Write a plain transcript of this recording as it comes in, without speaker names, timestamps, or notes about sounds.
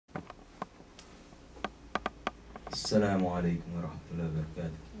السلام عليكم ورحمة الله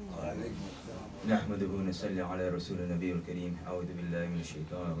وبركاته. وعليكم السلام. نحمده ونصلي على رسول النبي الكريم. أعوذ بالله من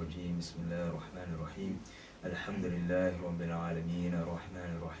الشيطان الرجيم. بسم الله الرحمن الرحيم. الحمد لله رب العالمين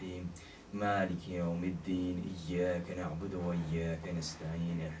الرحمن الرحيم مالك يوم الدين. إياك نعبد وإياك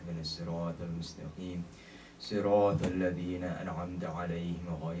نستعين. اهدنا الصراط المستقيم صراط الذين أنعمت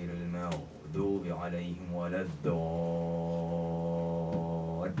عليهم غير المغضوب عليهم ولا الضالين.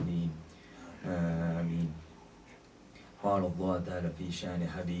 آمين. قال الله تعالى في شأن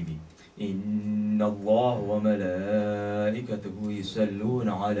حبيبي إن الله وملائكته يصلون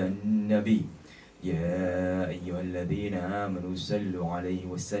على النبي يا أيها الذين آمنوا صلوا عليه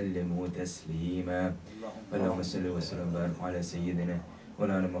وسلموا تسليما. اللهم صل وسلم وبارك على سيدنا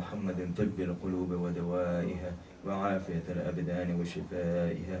مولانا محمد طب القلوب ودوائها وعافية الأبدان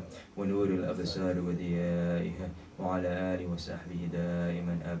وشفائها ونور الأبصار وضيائها وعلى آله وصحبه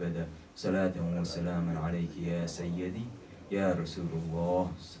دائما أبدا صلاة وسلاما عليك يا سيدي يا رسول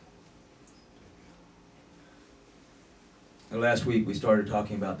الله. Last week we started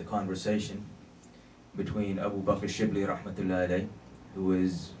talking about the conversation between Abu Bakr Shibli rahmatullahi alayh, who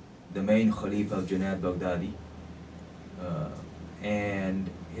is the main Khalifa of Junaid Baghdadi, and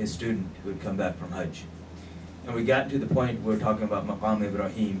his student who had come back from Hajj. And we got to the point where we're talking about Maqam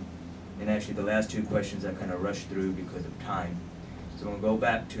Ibrahim, and actually the last two questions I kind of rushed through because of time. So we'll go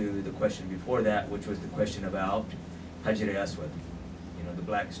back to the question before that, which was the question about Hajar Aswad, the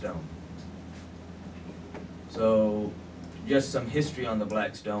black stone. So just some history on the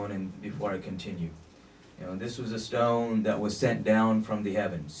black stone and before I continue. This was a stone that was sent down from the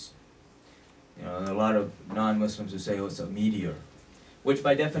heavens. And a lot of non-Muslims who say, oh, it's a meteor, which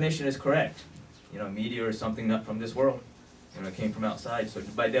by definition is correct. Meteor is something not from this world. It came from outside, so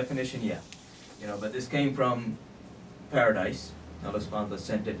by definition, yeah. But this came from paradise. Allah subhanahu wa ta'ala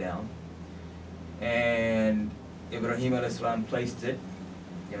sent it down. And Ibrahim alayhi salam placed it.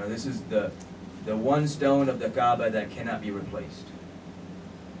 This is the one stone of the Kaaba that cannot be replaced.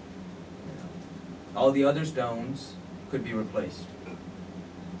 All the other stones could be replaced.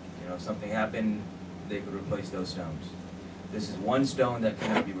 If something happened, they could replace those stones. This is one stone that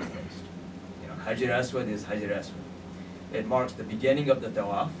cannot be replaced. Hajar Aswad is Hajar Aswad. It marks the beginning of the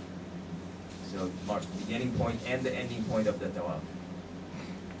tawaf. So it marks the beginning point and the ending point of the tawaf.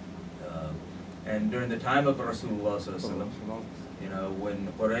 And during the time of Rasulullah sallallahu alaihi wasallam, when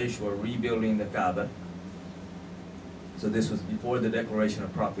Quraysh were rebuilding the Kaaba, so this was before the declaration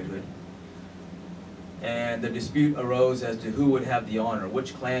of prophethood, and the dispute arose as to who would have the honor,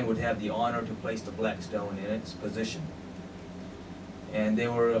 which clan would have the honor to place the black stone in its position. And they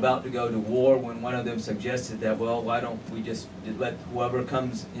were about to go to war when one of them suggested that, well, why don't we just let whoever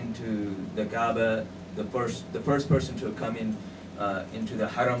comes into the Kaaba, the first person to come in into the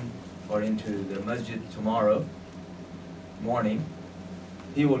Haram or into the Masjid tomorrow morning,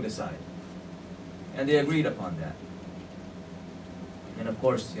 he will decide. And they agreed upon that. And of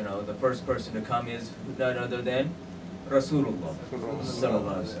course, the first person to come is none other than Rasulullah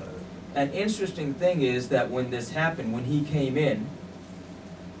sallallahu alaihi wasallam. An interesting thing is that when this happened, when he came in,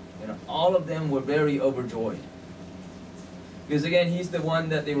 all of them were very overjoyed. Because again, he's the one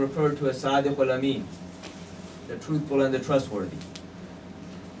that they refer to as Sadiq al-Amin, the truthful and the trustworthy.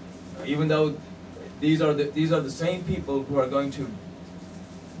 Even though these are the same people who are going to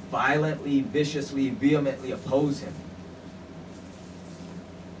violently, viciously, vehemently oppose him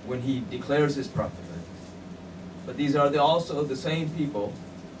when he declares his prophethood. But these are also the same people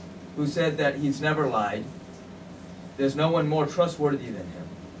who said that he's never lied. There's no one more trustworthy than him.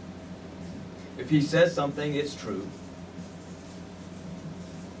 If he says something, it's true.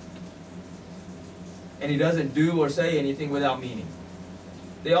 And he doesn't do or say anything without meaning.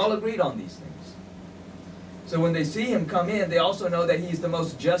 They all agreed on these things. So when they see him come in, they also know that he's the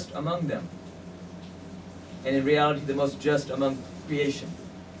most just among them. And in reality, the most just among creation.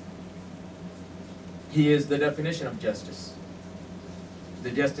 He is the definition of justice,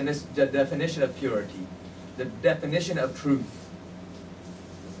 the definition of purity, the definition of truth.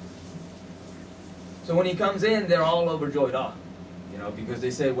 So when he comes in, they're all overjoyed, because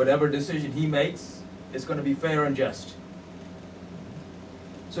they say whatever decision he makes is going to be fair and just.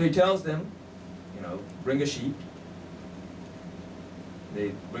 So he tells them, bring a sheet.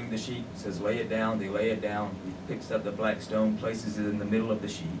 They bring the sheet, says lay it down, they lay it down. He picks up the black stone, places it in the middle of the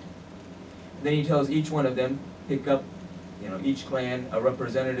sheet. Then he tells each one of them, pick up, each clan, a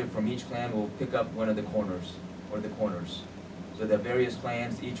representative from each clan will pick up one of the corners, or the corners. So the various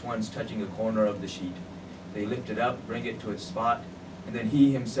clans, each one's touching a corner of the sheet. They lift it up, bring it to its spot, and then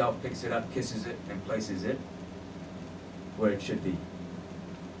he himself picks it up, kisses it, and places it where it should be.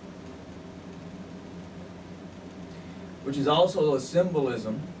 which is also a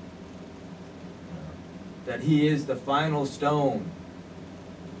symbolism that he is the final stone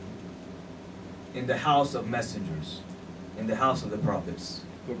in the house of messengers, in the house of the prophets.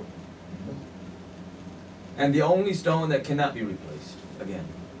 And the only stone that cannot be replaced again.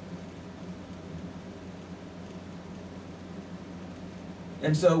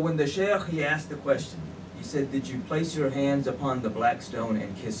 And so when the Shaykh, he asked the question, he said, did you place your hands upon the black stone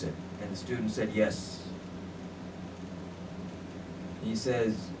and kiss it? And the student said, yes. He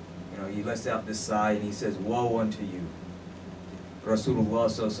says, he lets out this sigh and he says, woe unto you. Rasulullah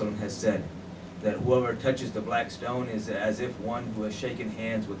sallallahu alaihi wasallam has said that whoever touches the black stone is as if one who has shaken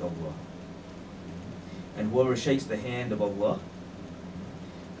hands with Allah. And whoever shakes the hand of Allah,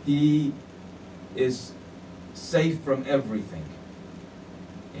 he is safe from everything.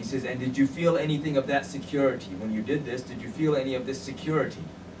 And he says, and did you feel anything of that security? When you did this, did you feel any of this security?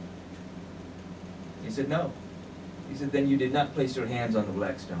 He said, no. He said, then you did not place your hands on the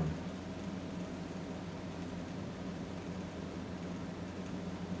black stone.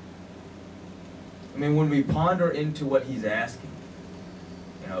 I mean, when we ponder into what he's asking,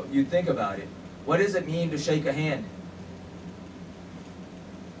 you think about it. What does it mean to shake a hand?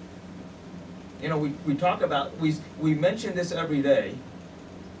 We talk about, we mention this every day,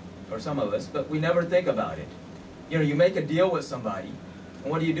 or some of us, but we never think about it. You make a deal with somebody,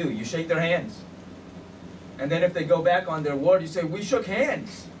 and what do? You shake their hands. And then if they go back on their word, you say, we shook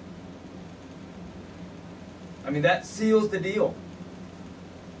hands. I mean, that seals the deal.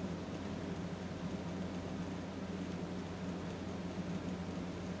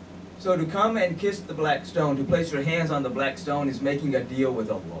 So to come and kiss the black stone, to place your hands on the black stone, is making a deal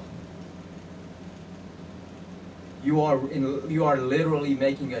with Allah. You are literally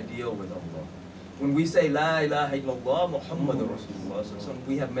making a deal with Allah. When we say La ilaha illallah Muhammadur Rasulullah,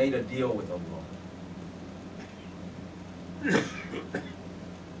 we have made a deal with Allah.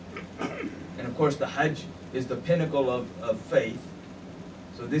 And of course the Hajj is the pinnacle of faith.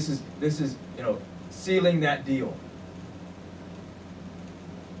 So this is sealing that deal.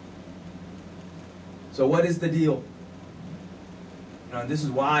 So what is the deal? This is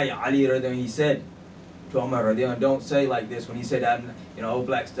why Ali radiallahu, he said to Umar radiallahu, don't say like this when he said, oh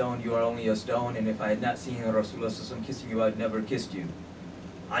black stone, you are only a stone, and if I had not seen Rasulullah kissing you, I'd never kissed you.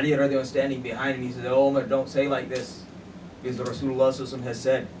 Ali radiallahu standing behind him, he said, oh Umar, don't say like this, because Rasulullah has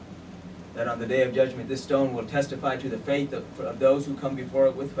said that on the day of judgment, this stone will testify to the faith of those who come before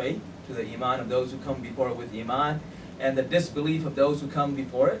it with faith, to the iman of those who come before it with iman, and the disbelief of those who come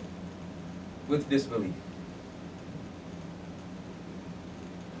before it with disbelief.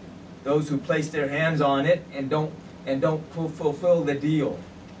 Those who place their hands on it and don't fulfill the deal.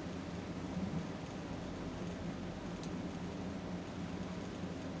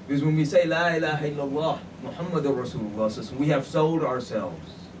 Because when we say La ilaha illallah Muhammadur Rasulullah, we have sold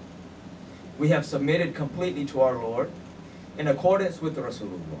ourselves. We have submitted completely to our Lord in accordance with the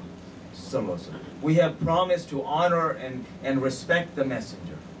Rasulullah. We have promised to honor and respect the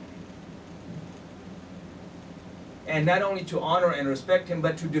messenger. And not only to honor and respect him,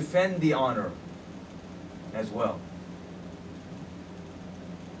 but to defend the honor as well.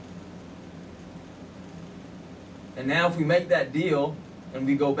 And now if we make that deal and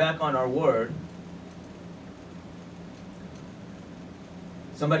we go back on our word,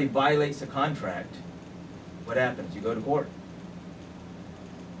 somebody violates a contract, what happens? You go to court.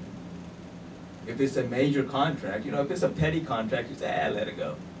 If it's a major contract, if it's a petty contract, you say, let it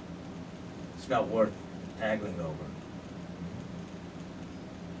go. It's not worth haggling over.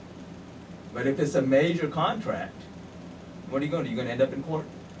 But if it's a major contract, what are you going to do? You're going to end up in court.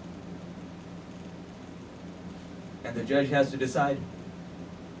 And the judge has to decide.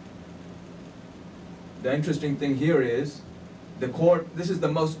 The interesting thing here is, the court, this is the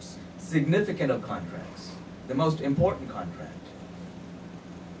most significant of contracts, the most important contract.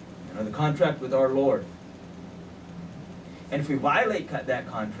 The contract with our Lord. And if we violate that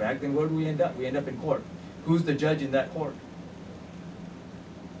contract, then where do we end up? We end up in court. Who's the judge in that court?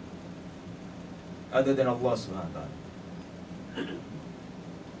 Other than Allah subhanahu wa ta'ala.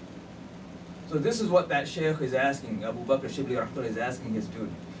 So this is what that Shaykh is asking, Abu Bakr Shibli Rahmatullah is asking his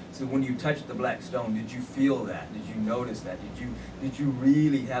student. So when you touched the black stone, did you feel that? Did you notice that? Did you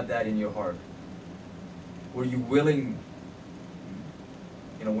really have that in your heart? Were you willing,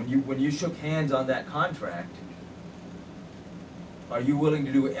 when you shook hands on that contract, are you willing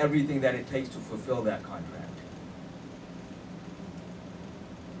to do everything that it takes to fulfill that contract?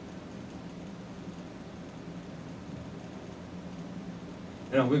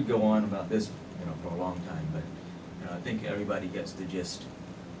 We'd go on about this, for a long time, but I think everybody gets the gist.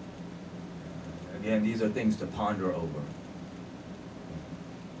 Again, these are things to ponder over.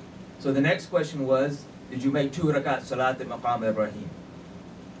 So the next question was, did you make 2 rakat salat at Maqam Ibrahim?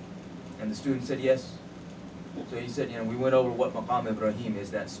 And the student said yes. So he said, we went over what Maqam Ibrahim is,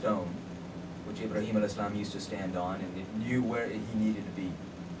 that stone, which Ibrahim al-Islam used to stand on, and it knew where he needed to be.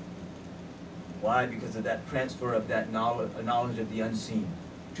 Why? Because of that transfer of that knowledge of the unseen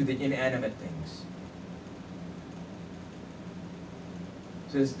to the inanimate things.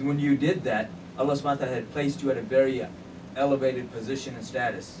 So when you did that, Allah subhanahu wa ta'ala had placed you at a very elevated position and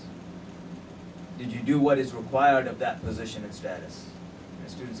status. Did you do what is required of that position and status? And the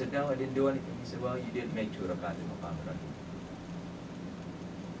student said, no, I didn't do anything. He said, well, you didn't make 2 rakat in Maqam Ibrahim.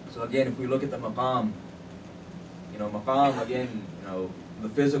 So again, if we look at the maqam, maqam again, the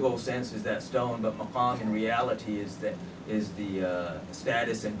physical sense is that stone, but maqam in reality is the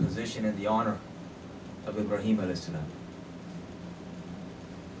status and position and the honor of Ibrahim alayhi salam.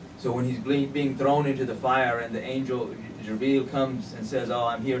 So when he's being thrown into the fire and the angel Jibreel comes and says, oh,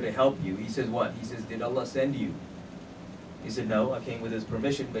 I'm here to help you, he says what? He says, did Allah send you? He said, no, I came with his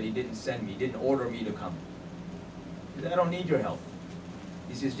permission, but he didn't send me, he didn't order me to come. He said, I don't need your help.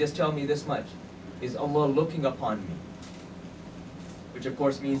 He says, just tell me this much. Is Allah looking upon me? Which of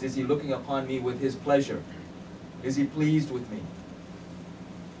course means, is he looking upon me with his pleasure? Is he pleased with me?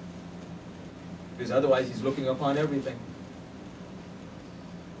 Because otherwise he's looking upon everything.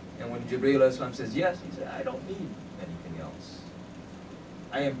 And when Jibreel alayhi salam says yes, he said, I don't need anything else.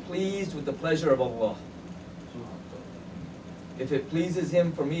 I am pleased with the pleasure of Allah. If it pleases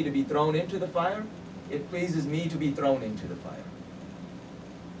him for me to be thrown into the fire, it pleases me to be thrown into the fire.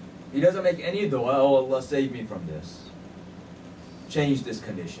 He doesn't make any dua, oh Allah save me from this. Change this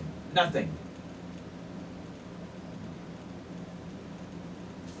condition. Nothing.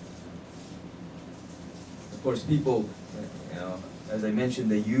 Of course, people, as I mentioned,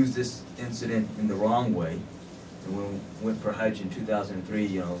 they use this incident in the wrong way. And when we went for Hajj in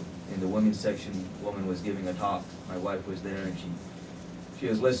 2003, in the women's section, a woman was giving a talk. My wife was there, and she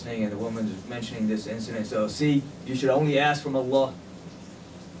was listening, and the woman was mentioning this incident. So, see, you should only ask from Allah.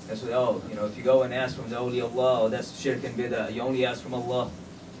 That's what, if you go and ask from the awliya Allah, that's shirk and bid'ah. You only ask from Allah.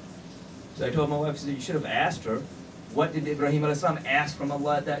 So I told my wife, I said, you should have asked her, what did Ibrahim alayhi salam ask from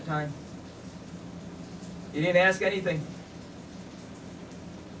Allah at that time? He didn't ask anything.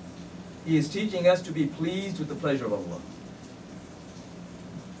 He is teaching us to be pleased with the pleasure of Allah.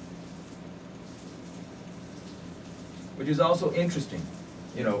 Which is also interesting,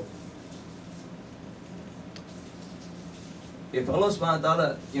 If Allah subhanahu wa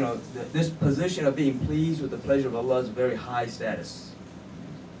ta'ala, this position of being pleased with the pleasure of Allah is a very high status.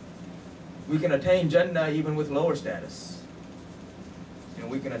 We can attain Jannah even with lower status.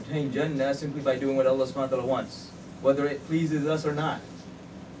 We can attain Jannah simply by doing what Allah subhanahu wa ta'ala wants. Whether it pleases us or not.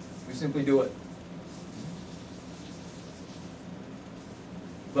 We simply do it.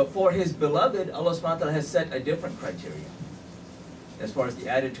 But for His beloved, Allah subhanahu wa ta'ala has set a different criteria. As far as the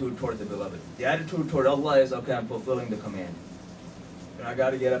attitude toward the beloved. The attitude toward Allah is, okay, I'm fulfilling the command. I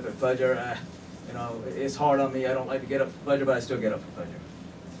got to get up at Fajr. It's hard on me. I don't like to get up for Fajr, but I still get up for Fajr.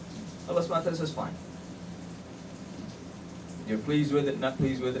 Allah subhanahu wa ta'ala says, fine. You're pleased with it, not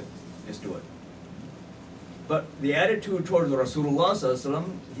pleased with it, just do it. But the attitude towards Rasulullah sallallahu alaihi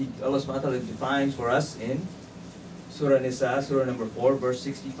wasallam, Allah subhanahu wa ta'ala defines for us in Surah Nisa, Surah number 4, verse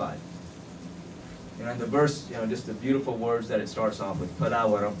 65. And the verse, just the beautiful words that it starts off with, فَلَا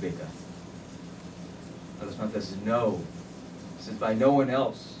وَرَبِّكَ. Allah subhanahu wa ta'ala says, no. It says, by no one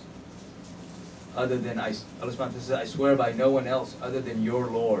else other than Allah subhanahu wa ta'ala says, I swear by no one else other than your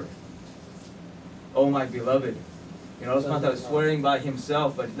Lord. Oh my beloved. Allah subhanahu wa ta'ala is swearing by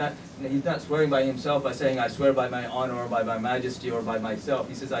himself, but he's not swearing by himself by saying, I swear by my honor or by my majesty or by myself.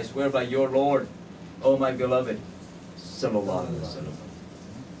 He says, I swear by your Lord, oh my beloved. Sallallahu alayhi wa sallam.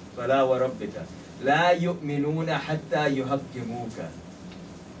 فَلَا وَرَبِّكَ لَا يُؤْمِنُونَ حَتَّى يُحَكِّمُوكَ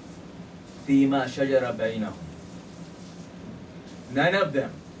فِي مَا شَجَرَ بَيْنَهُمْ. None of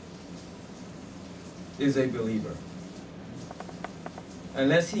them is a believer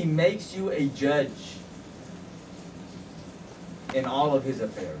unless he makes you a judge in all of his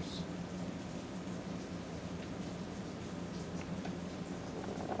affairs.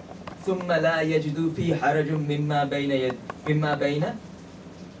 ثُمَّ لَا يَجِدُوا فِي حَرَجٌ مِمَّا بَيْنَ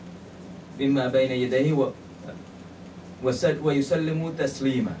يَدَيْهِ وَيُسَلِّمُوا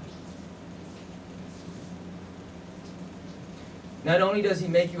تَسْلِيمًا. Not only does he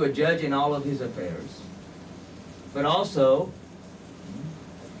make you a judge in all of his affairs, but also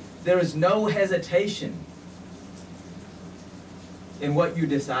there is no hesitation in what you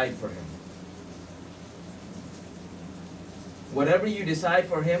decide for him. Whatever you decide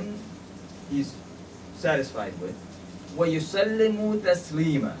for him, he's satisfied with. وَيُسَلِّمُ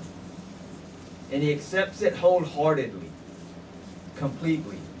تَسْلِيمًا. And he accepts it wholeheartedly,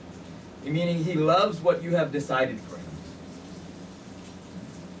 completely. Meaning he loves what you have decided for him.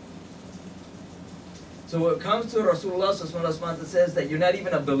 So when it comes to Rasulullah that says that you're not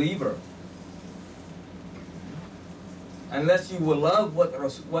even a believer unless you will love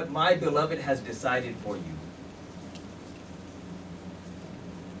what my beloved has decided for you.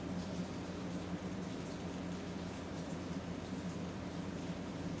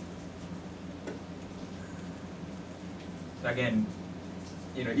 Again,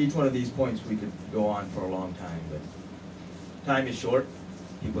 each one of these points we could go on for a long time, but time is short.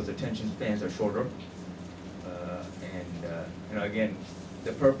 People's attention spans are shorter. Again,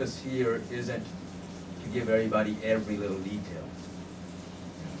 the purpose here isn't to give everybody every little detail.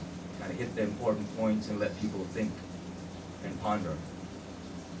 Kind of hit the important points and let people think and ponder,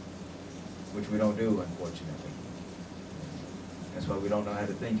 which we don't do, unfortunately. That's why we don't know how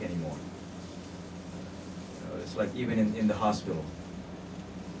to think anymore. It's like even in the hospital.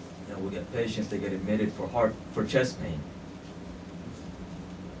 We get patients that get admitted for chest pain.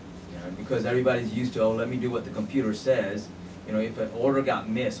 Because everybody's used to, let me do what the computer says. If an order got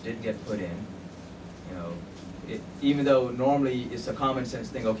missed, didn't get put in. Even though normally it's a common sense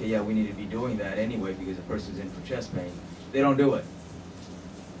thing, okay, yeah, we need to be doing that anyway because the person's in for chest pain. They don't do it.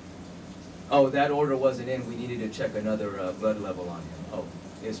 Oh, that order wasn't in, we needed to check another blood level on him. Oh,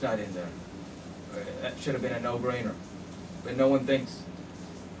 it's not in there. That should have been a no-brainer. But no one thinks.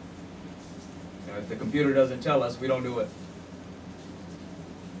 If the computer doesn't tell us, we don't do it.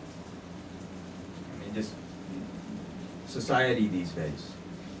 Just society these days.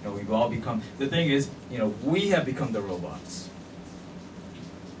 We've all become, the thing is, we have become the robots.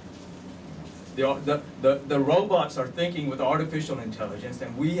 The robots are thinking with artificial intelligence,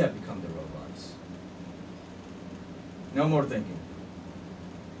 and we have become the robots. No more thinking.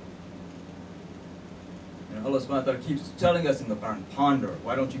 Allah subhanahu wa ta'ala keeps telling us in the Quran, ponder.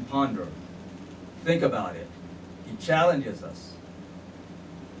 Why don't you ponder? Think about it. He challenges us.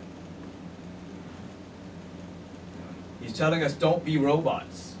 He's telling us, don't be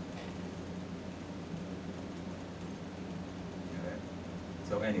robots.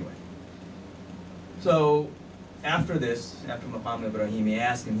 So anyway. So after this, after Maqam Ibrahim, he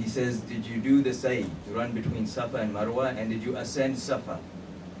asked him, he says, did you do the Sa'i, run between Safa and Marwa, and did you ascend Safa?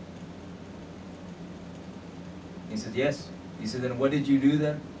 He said, yes. He said, then what did you do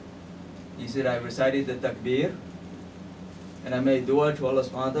there? He said, I recited the takbir, and I made dua to Allah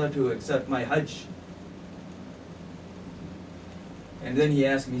subhanahu wa ta'ala to accept my Hajj. And then he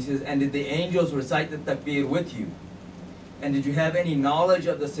asked me, he says, and did the angels recite the takbir with you? And did you have any knowledge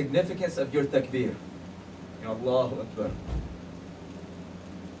of the significance of your takbir? Allahu Akbar.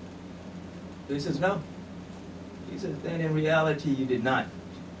 So he says, no. He says, then in reality you did not,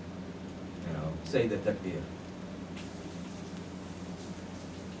 say the takbir.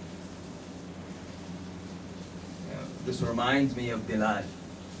 This reminds me of Bilal,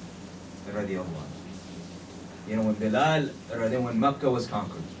 radiallahu anhu. When Bilal, when Makkah was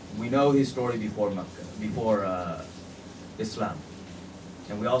conquered, we know his story before Makkah, before Islam.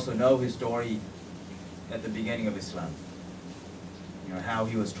 And we also know his story at the beginning of Islam. How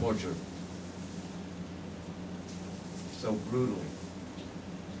he was tortured so brutally.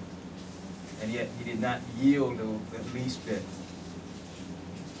 And yet he did not yield the least bit.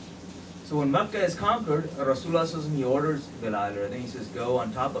 So when Makkah is conquered, Rasulullah he orders Bilal, and then he says, go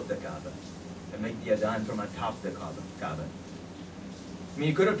on top of the Kaaba and make the adhan from on top of the Kaaba.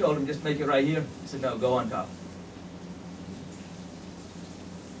 You could have told him, just make it right here. He said, no, go on top.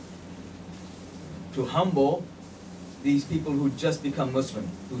 To humble these people who just become Muslim,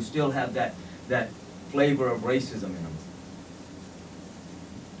 who still have that flavor of racism in them.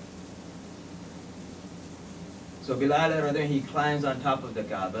 So Bilal, he climbs on top of the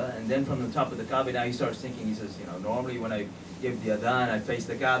Kaaba, and then from the top of the Kaaba, now he starts thinking, he says, normally when I give the adhan, I face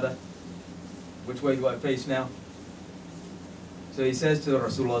the Kaaba. Which way do I face now? So he says to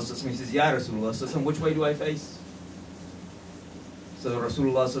Rasulullah, he says, Ya Rasulullah, which way do I face? So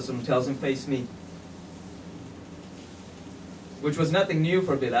Rasulullah tells him, face me. Which was nothing new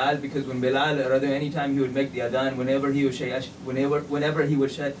for Bilal, because when Bilal, anytime he would make the adhan, whenever he would say,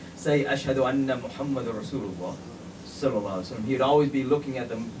 Ashhadu anna Muhammadur Rasulullah, sallallahu alaihi wasallam, he would always be looking at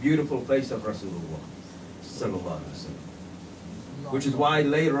the beautiful face of Rasulullah, sallallahu alaihi wasallam. Which is why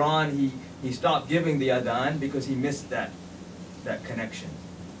later on he stopped giving the adhan, because he missed that connection.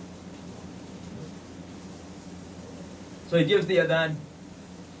 So he gives the adhan.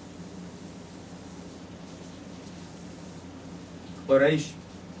 Quraysh,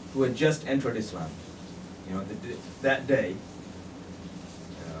 who had just entered Islam, you know, that day,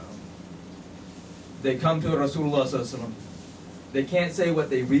 they come to Rasulullah sallallahu alaihi wasallam. They can't say what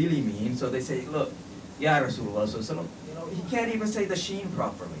they really mean, so they say, look, Ya Rasulullah sallallahu alaihi wasallam, you know, he can't even say the sheen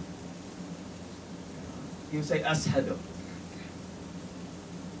properly. He would say ashadu.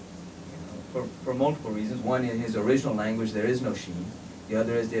 For multiple reasons. One, in his original language there is no sheen. The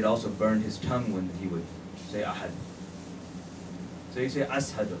other is they'd also burned his tongue when he would say ahad. So you say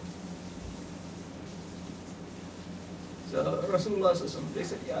ashadu. So Rasulullah sallallahu alaihi wasallam, they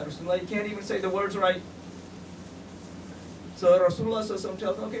said, Ya Rasulullah, you can't even say the words right. So Rasulullah sallallahu alaihi wasallam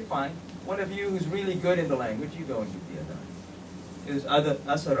tells them, okay, fine. One of you who's really good in the language, you go and give the adhan. It was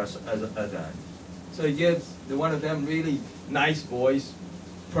asar as adhan. So he gives the one of them really nice voice,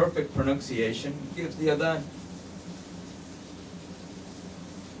 perfect pronunciation, gives the adhan.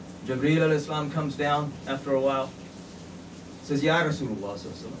 Jibreel alayhi salam comes down after a while, says, Ya Rasulullah sallallahu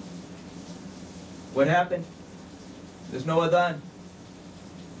alaihi wasallam, what happened? There's no adhan.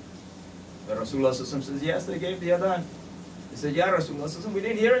 The Rasulullah sallallahu alaihi wasallam says, yes, they gave the adhan. He said, Ya Rasulullah sallallahu alaihi wasallam, we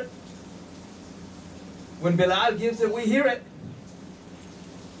didn't hear it. When Bilal gives it, we hear it.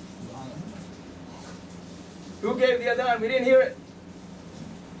 Who gave the adhan? We didn't hear it.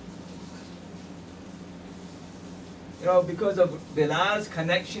 You know, because of Bilal's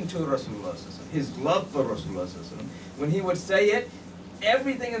connection to Rasulullah, his love for Rasulullah, when he would say it,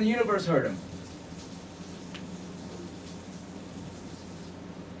 everything in the universe heard him.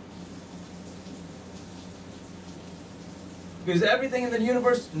 Because everything in the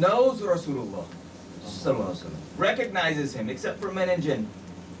universe knows Rasulullah, recognizes him, except for men and jinn.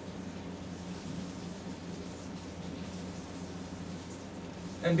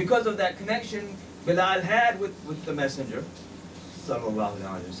 And because of that connection Bilal had with the Messenger, sallallahu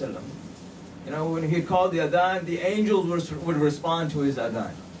alaihi wasallam, you know, when he called the adhan, the angels would respond to his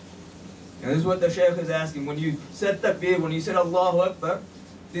adhan. And this is what the Shaykh is asking. When you said takbir, when you said Allahu Akbar,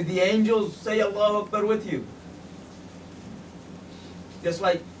 did the angels say Allahu Akbar with you? Just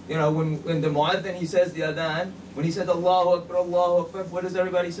like, you know, when the muaddin, he says the adhan, when he says Allahu Akbar, what does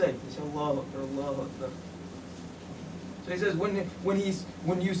everybody say? They say Allahu Akbar, Allahu Akbar. So he says, when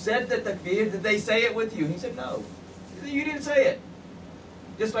you said the takbir, did they say it with you? He said, no. He said, you didn't say it.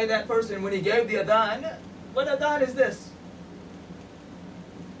 Just like that person, when he gave the adhan, what adhan is this?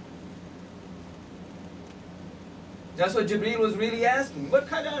 That's what Jibreel was really asking. What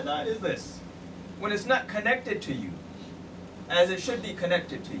kind of adhan is this? When it's not connected to you, as it should be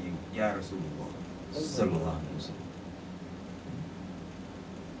connected to you, Ya Rasulullah sallallahu alaihi wasallam.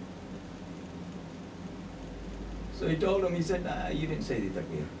 So he told him, he said, nah, you didn't say the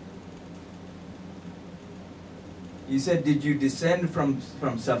takbir. He said, did you descend from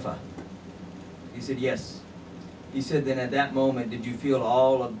Safa? He said, yes. He said, then at that moment, did you feel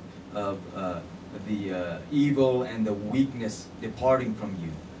all of the evil and the weakness departing from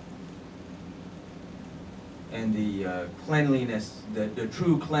you? And the cleanliness, the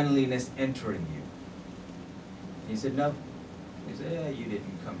true cleanliness entering you? He said, no. He said, yeah, you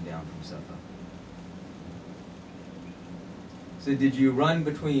didn't come down from Safa. He said, did you run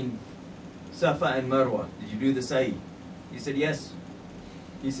between Safa and Marwa? Did you do the sa'i? He said, yes.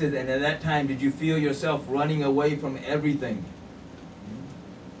 He said, and at that time, did you feel yourself running away from everything?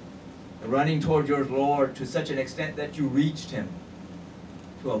 Running toward your Lord to such an extent that you reached Him,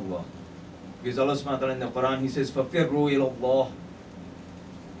 to Allah. Because Allah subhanahu wa ta'ala in the Quran, He says, فَفِرُّوا إِلَى اللَّهِ,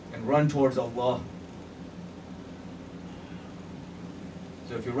 and run towards Allah.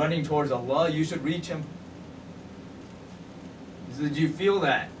 So if you're running towards Allah, you should reach Him. He said, did you feel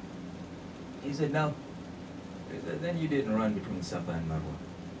that? He said, no. He said, then you didn't run between Safa and Marwa.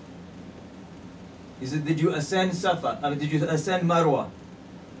 He said, did you ascend Safa? Did you ascend Marwa?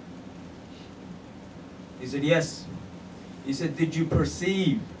 He said, yes. He said, did you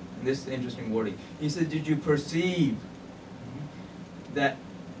perceive, and this is interesting wording, he said, did you perceive that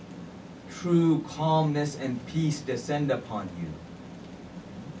true calmness and peace descend upon you?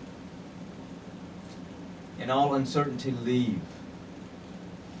 And all uncertainty leave.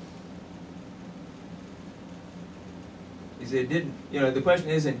 He said, didn't, you know, the question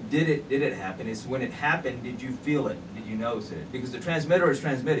isn't did it happen, it's when it happened, did you feel it? Did you notice it? Because the transmitter is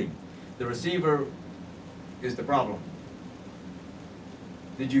transmitting. The receiver is the problem.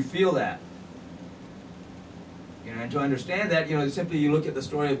 Did you feel that? You know, and to understand that, you know, simply you look at the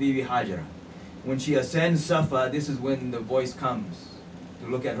story of Bibi Hajra. When she ascends Safa, this is when the voice comes to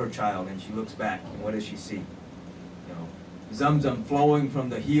look at her child, and she looks back, and what does she see? You know, Zamzam flowing from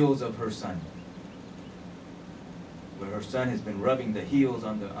the heels of her son. Where her son has been rubbing the heels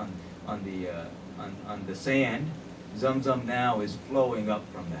on the sand, Zamzam now is flowing up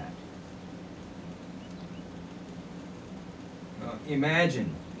from that.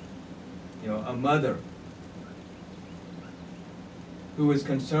 Imagine, a mother who is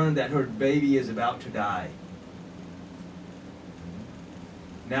concerned that her baby is about to die.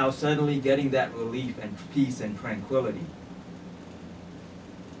 Now suddenly getting that relief and peace and tranquility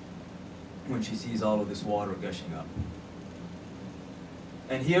when she sees all of this water gushing up.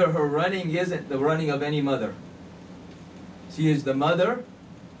 And here her running isn't the running of any mother. She is the mother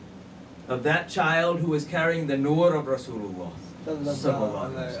of that child who is carrying the nur of Rasulullah.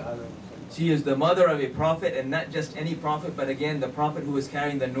 She is the mother of a prophet, and not just any prophet, but again the prophet who is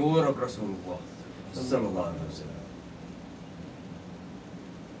carrying the nur of Rasulullah.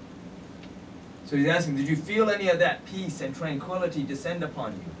 So he's asking, did you feel any of that peace and tranquility descend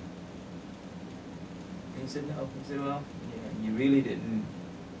upon you? And he said, no. He said, well, yeah, you really didn't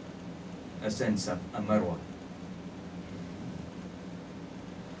ascend a Marwa.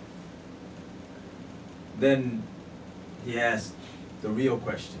 Then he asked the real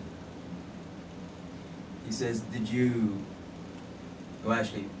question. He says,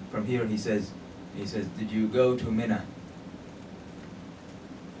 actually, from here he says, did you go to Mina?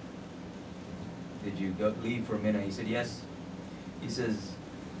 Did you leave for Mina? He said, yes. He says,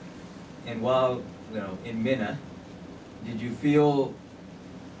 and while, in Mina, did you feel,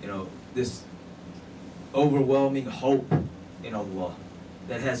 this overwhelming hope in Allah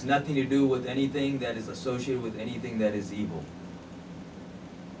that has nothing to do with anything that is associated with anything that is evil?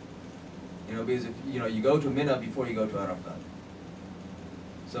 Because if, you go to Mina before you go to Arafat.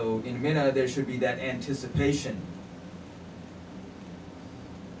 So in Mina, there should be that anticipation.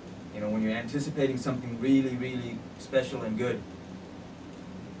 When you're anticipating something really, really special and good.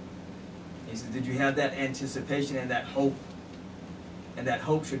 He says, did you have that anticipation and that hope? And that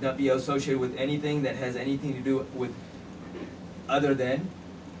hope should not be associated with anything that has anything to do with other than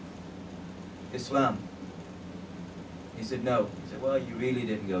Islam. He said, no. He said, well, you really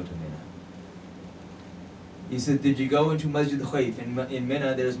didn't go to Mina. He said, did you go into Masjid Khayf? In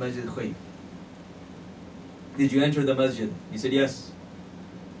Mina, there's Masjid Khayf. Did you enter the masjid? He said, yes.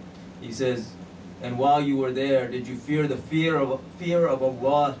 He says, and while you were there, did you fear the fear of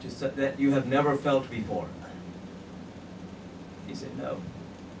Allah that you have never felt before? He said, no.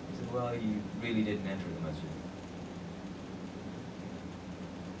 He said, well, you really didn't enter the masjid.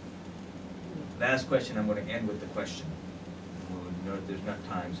 Last question, I'm going to end with the question. There's not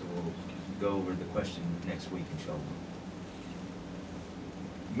time, so we'll go over the question next week, inshallah.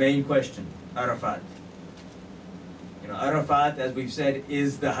 Main question, Arafat. Arafat, as we've said,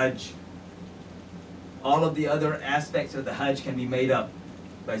 is the Hajj. All of the other aspects of the Hajj can be made up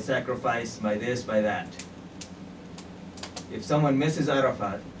by sacrifice, by this, by that. If someone misses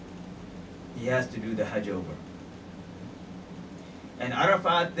Arafat, he has to do the Hajj over. And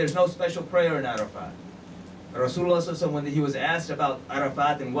Arafat, there's no special prayer in Arafat. Rasulullah, when he was asked about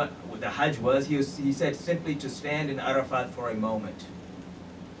Arafat and what the Hajj was, he said simply to stand in Arafat for a moment.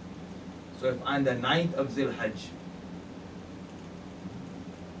 So if on the 9th of Zil Hajj,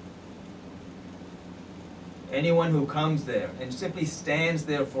 anyone who comes there and simply stands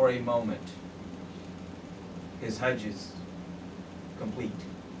there for a moment, his Hajj is complete.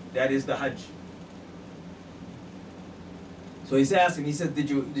 That is the Hajj. So he's asking, he said, did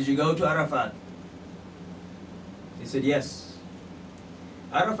you go to Arafat? He said, yes.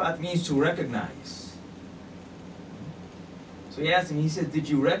 Arafat means to recognize. So he asked him, he said, did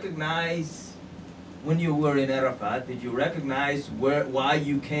you recognize, when you were in Arafat, did you recognize why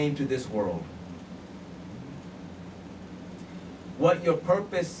you came to this world? What your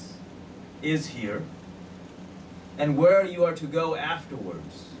purpose is here, and where you are to go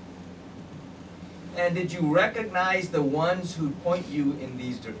afterwards. And did you recognize the ones who point you in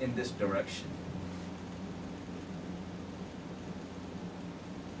this direction?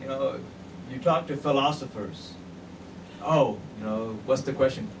 You talk to philosophers. Oh, what's the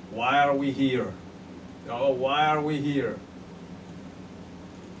question? Why are we here? Oh, why are we here?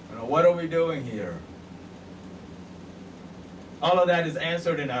 What are we doing here? All of that is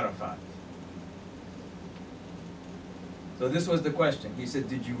answered in Arafat. So this was the question. He said,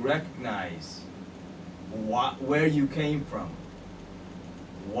 did you recognize where you came from?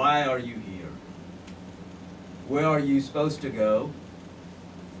 Why are you here? Where are you supposed to go?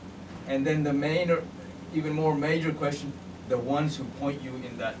 And then the main, or even more major question, the ones who point you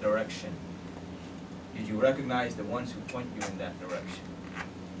in that direction. Did you recognize the ones who point you in that direction?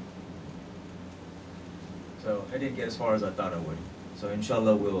 So I didn't get as far as I thought I would. So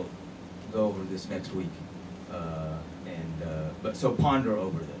inshallah we'll go over this next week. So ponder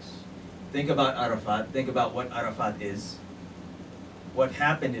over this. Think about Arafat. Think about what Arafat is. What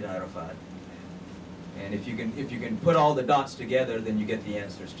happened in Arafat. And if you can put all the dots together, then you get the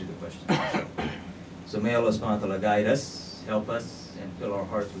answers to the questions. So may Allah subhanahu wa ta'ala guide us, help us, and fill our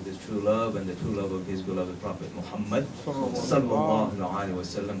hearts with His true love and the true love of His beloved Prophet Muhammad sallallahu alaihi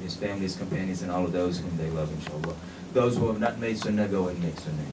wasallam, his family, his companions, and all of those whom they love, inshallah. Those who have not made sunnah, go and make sunnah.